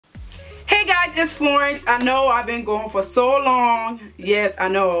Hey guys, it's Florence. I know I've been going for so long. Yes, I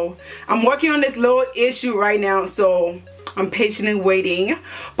know. I'm working on this little issue right now, so I'm patiently waiting.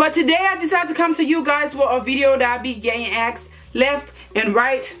 But today I decided to come to you guys for a video that I be getting asked left and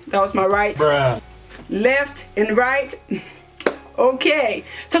right. That was my right. Bruh. Left and right. Okay.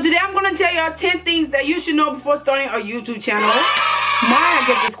 So today I'm going to tell y'all 10 things that you should know before starting a YouTube channel. I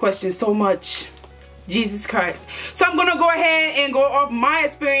get this question so much. Jesus Christ. So I'm gonna go ahead and go off my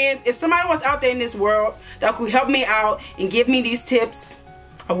experience. If somebody was out there in this world that could help me out and give me these tips,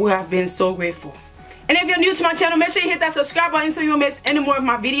 I would have been so grateful. And if you're new to my channel, make sure you hit that subscribe button so you don't miss any more of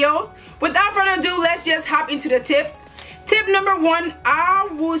my videos. Without further ado, let's just hop into the tips. Tip number 1, I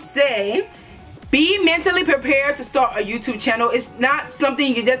would say, be mentally prepared to start a YouTube channel. It's not something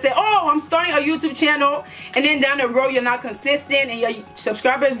you can just say, oh, I'm starting a YouTube channel, and then down the road you're not consistent and your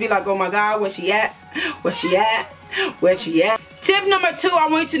subscribers be like, oh my God, where she at? Where she at? Where she at? Tip number 2, I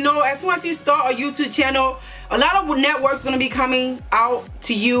want you to know, as soon as you start a YouTube channel, a lot of networks going to be coming out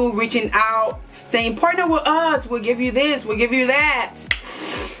to you, reaching out, saying, partner with us, we'll give you this, we'll give you that.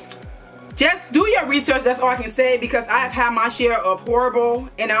 Just do your research, that's all I can say, because I've had my share of horrible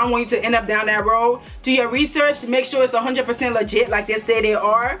and I don't want you to end up down that road. Do your research, make sure it's 100% legit like they say they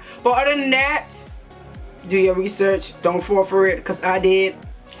are. But other than that, do your research, don't fall for it, because I did.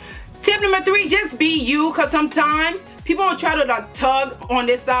 Tip number 3, just be you, because sometimes people will try to like tug on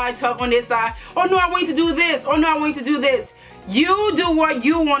this side, tug on this side. Oh no, I want you to do this. Oh no, I want you to do this. You do what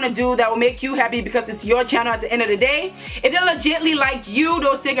you want to do that will make you happy, because it's your channel at the end of the day. If they're legitly like you,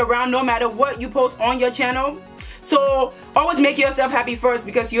 they'll stick around no matter what you post on your channel. So always make yourself happy first,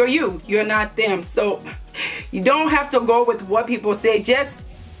 because you're you. You're not them. So you don't have to go with what people say. Just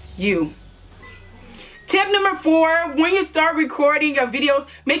you. Tip number 4, when you start recording your videos,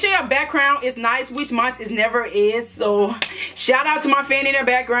 make sure your background is nice, which mine is never is. So shout out to my fan in the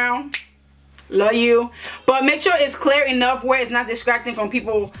background. Love you. But make sure it's clear enough where it's not distracting from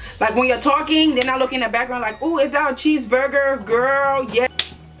people. Like when you're talking, they're not looking in the background like, oh, is that a cheeseburger? Girl, yeah.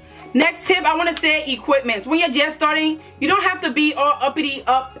 Next tip, I want to say equipment. When you're just starting, you don't have to be all uppity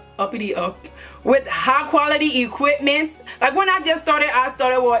up with high quality equipment. Like when I just started, I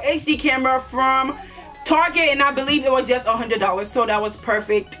started with an HD camera from Target, and I believe it was just $100, so that was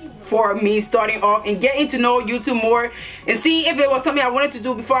perfect for me starting off and getting to know YouTube more and see if it was something I wanted to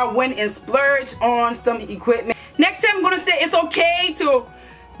do before I went and splurged on some equipment. Next time I'm gonna say it's okay to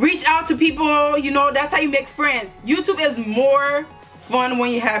reach out to people. You know, that's how you make friends. YouTube is more fun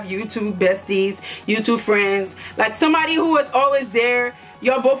when you have YouTube besties, YouTube friends, like somebody who is always there.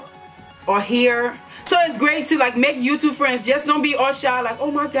 You're both are here. So it's great to like make YouTube friends. Just don't be all shy like,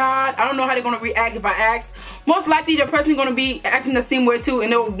 oh my God, I don't know how they're gonna react if I ask. Most likely the person is gonna be acting the same way too,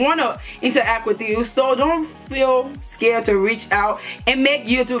 and they'll wanna interact with you. So don't feel scared to reach out and make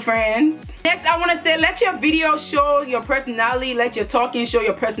YouTube friends. Next, I wanna say, let your video show your personality. Let your talking show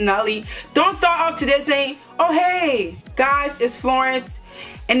your personality. Don't start off today saying, oh hey guys, it's Florence,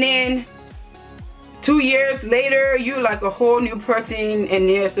 and then 2 years later you're like a whole new person and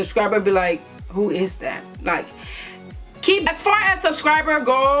your subscriber be like, who is that? Like, as far as subscriber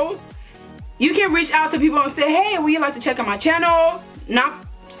goes, you can reach out to people and say, hey, would you like to check out my channel? Not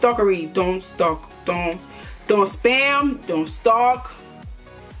stalkery. Don't stalk. Don't spam. Don't stalk.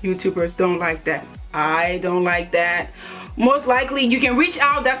 YouTubers don't like that. I don't like that. Most likely you can reach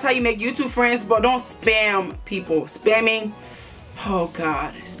out, that's how you make YouTube friends, but don't spam people. Spamming, oh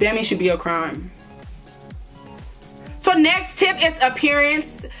God, spamming should be a crime. So next tip is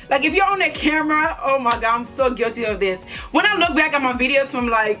appearance. Like if you're on a camera, oh my God, I'm so guilty of this. When I look back at my videos from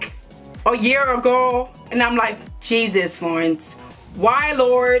like a year ago, and I'm like, Jesus, Florence, why,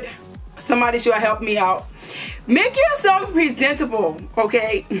 Lord? Somebody should help me out. Make yourself presentable,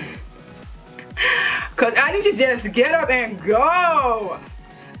 okay? Cause I need to just get up and go.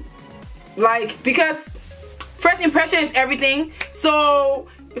 Like, because first impression is everything. So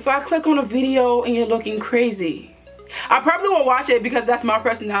if I click on a video and you're looking crazy, I probably will watch it because that's my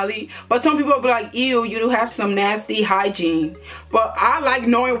personality. But some people will be like, ew, you do have some nasty hygiene. But I like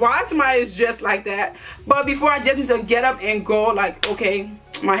knowing why somebody is dressed like that. But before, I just need to get up and go like, okay,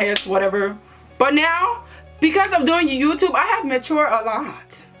 my hair's whatever. But now, because of doing YouTube, I have matured a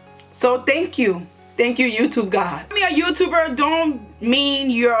lot. So thank you. Thank you, YouTube God. Being a YouTuber don't mean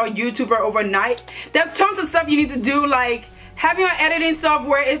you're a YouTuber overnight. There's tons of stuff you need to do, like having an editing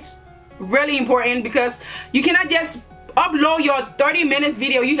software is really important, because you cannot just upload your 30 minutes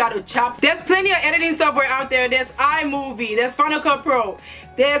video. You gotta chop. There's plenty of editing software out there. There's iMovie, there's Final Cut Pro,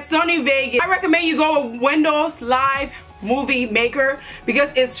 there's Sony Vegas. I recommend you go with Windows Live Movie Maker because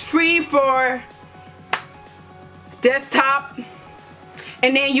it's free for desktop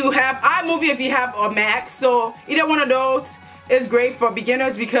And then you have iMovie if you have a Mac. So either one of those is great for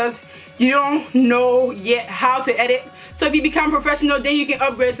beginners because you don't know yet how to edit. So if you become professional, then you can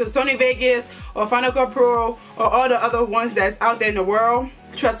upgrade to Sony Vegas or Final Cut Pro or all the other ones that's out there in the world.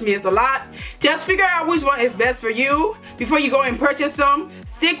 Trust me, it's a lot. Just figure out which one is best for you before you go and purchase some.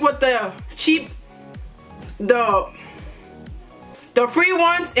 Stick with the cheap, the free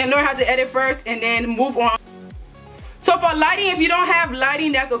ones, and learn how to edit first and then move on. So for lighting, if you don't have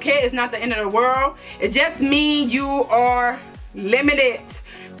lighting, that's okay. It's not the end of the world. It just means you are limited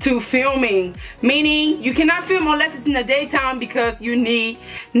to filming, meaning you cannot film unless it's in the daytime because you need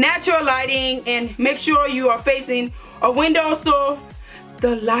natural lighting, and make sure you are facing a window so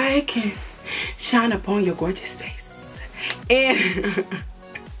the light can shine upon your gorgeous face. And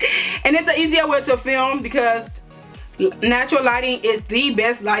it's an easier way to film because natural lighting is the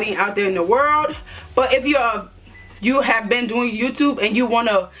best lighting out there in the world. But if you have been doing YouTube and you want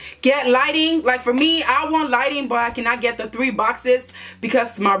to get lighting, like for me, I want lighting, but I cannot get the 3 boxes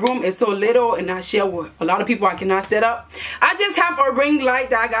because my room is so little and I share with a lot of people. I cannot set up. I just have a ring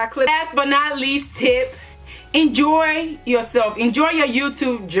light that I got clipped. Last but not least tip, enjoy yourself. Enjoy your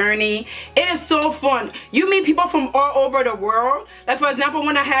YouTube journey. It is so fun. You meet people from all over the world. Like for example,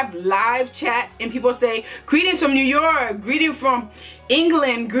 when I have live chats and people say, greetings from New York, greeting from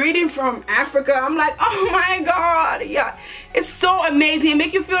England, greeting from Africa. I'm like, oh my God. Yeah, it's so amazing. It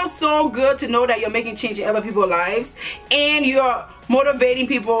makes you feel so good to know that you're making change in other people's lives and you're motivating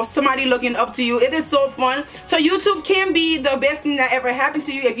people, somebody looking up to you. It is so fun. So YouTube can be the best thing that ever happened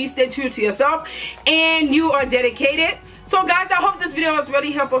to you if you stay true to yourself and you are dedicated. So guys, I hope this video was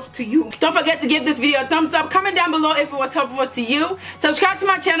really helpful to you. Don't forget to give this video a thumbs up. Comment down below if it was helpful to you. Subscribe to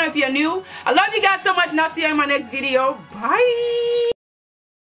my channel if you're new. I love you guys so much and I'll see you in my next video. Bye.